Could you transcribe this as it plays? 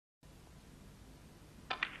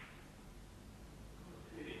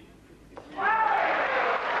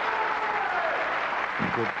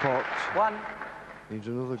Good pot. One. Needs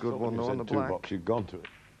another good one though on the black. Box, you've gone to it.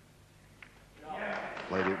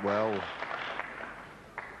 Played it well.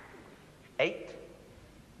 8.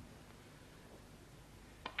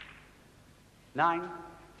 9.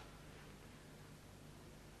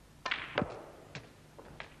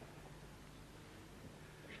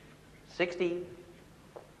 16.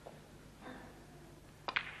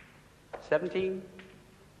 17.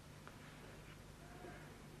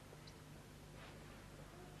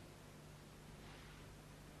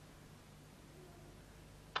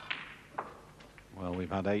 'We've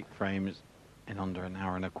had 8 frames in under an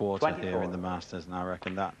hour and a quarter 24. Here in the Masters, and I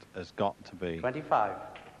reckon that has got to be 25.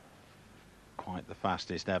 quite the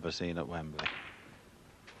fastest ever seen at Wembley.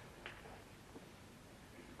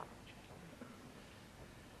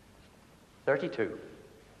 $32.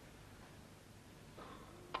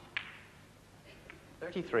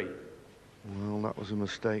 33. Well, that was a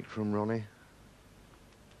mistake from Ronnie.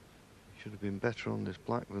 He should have been better on this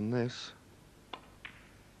black than this.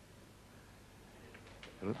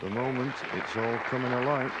 But at the moment, it's all coming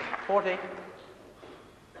alike. 40.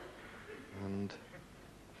 And,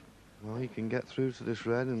 well, he can get through to this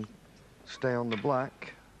red and stay on the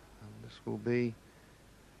black. And this will be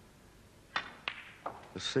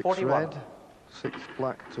the 6th 41. red, 6th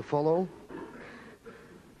black to follow.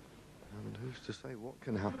 And who's to say what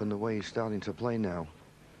can happen the way he's starting to play now?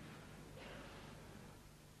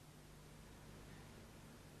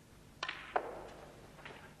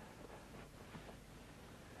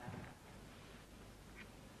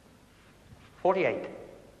 $48.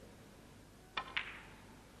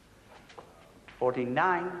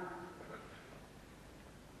 49.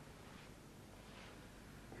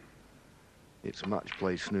 It's match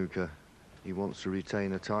play snooker. He wants to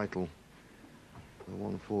retain a title. The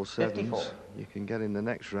 1-4-7s 54. you can get in the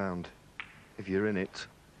next round if you're in it.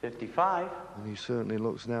 55. And he certainly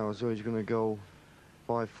looks now as though he's going to go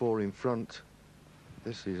 5-4 in front.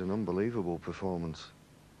 This is an unbelievable performance.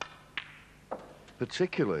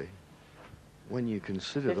 Particularly when you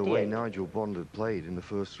consider the way 58. Nigel Bond had played in the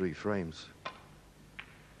first 3 frames.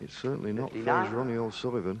 It's certainly not 59. phased Ronnie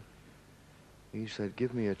O'Sullivan. He said,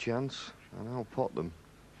 give me a chance and I'll pot them.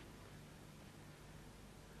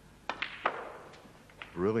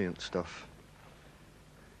 Brilliant stuff.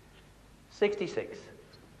 66.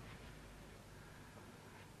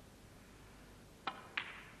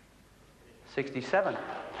 67.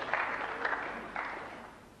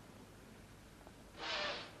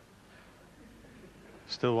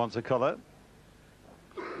 Still wants a colour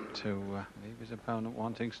to leave his opponent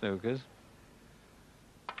wanting snookers.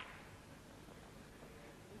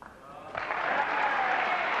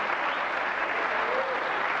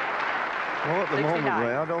 Well, at the 69. moment,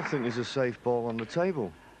 Ray, I don't think there's a safe ball on the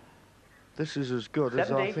table. This is as good 70.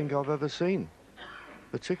 as I think I've ever seen,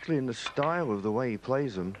 particularly in the style of the way he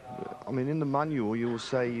plays them. I mean, in the manual, you will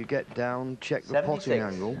say you get down, check the 76. potting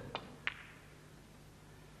angle.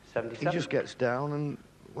 77. He just gets down and,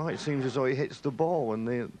 well, it seems as though he hits the ball and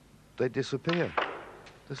they disappear.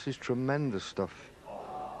 This is tremendous stuff.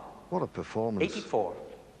 What a performance. 84.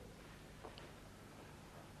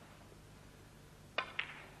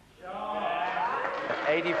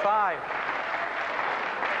 85.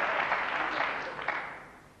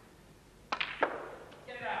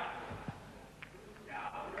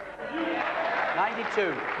 92.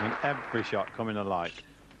 And every shot coming alike.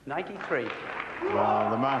 93. Well,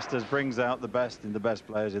 the Masters brings out the best in the best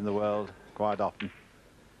players in the world quite often.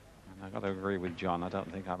 And I've got to agree with John. I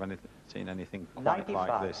don't think I've seen anything quite 95.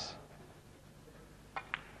 like this.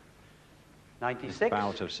 96. This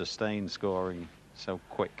bout of sustained scoring so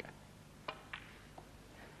quick.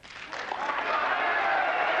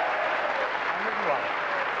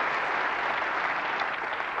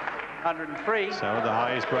 103. So the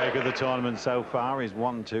highest break of the tournament so far is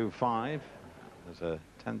 125. There's a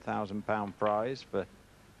 £10,000 prize for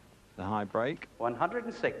the high break.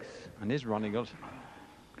 106. And is Ronnie going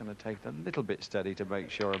to take it a little bit steady to make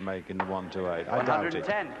sure of making the 128? I doubt it.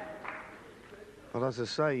 110. But as I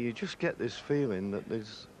say, you just get this feeling that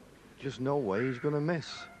there's just no way he's going to miss.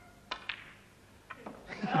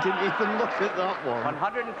 He didn't even look at that one.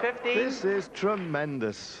 115. This is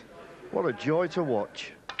tremendous. What a joy to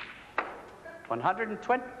watch.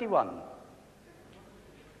 121.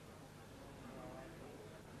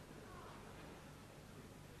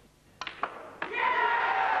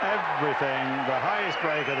 Everything, the highest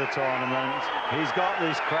break of the tournament. He's got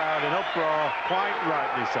this crowd in uproar, quite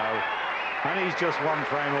rightly so. And he's just one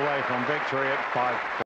frame away from victory at 5-4.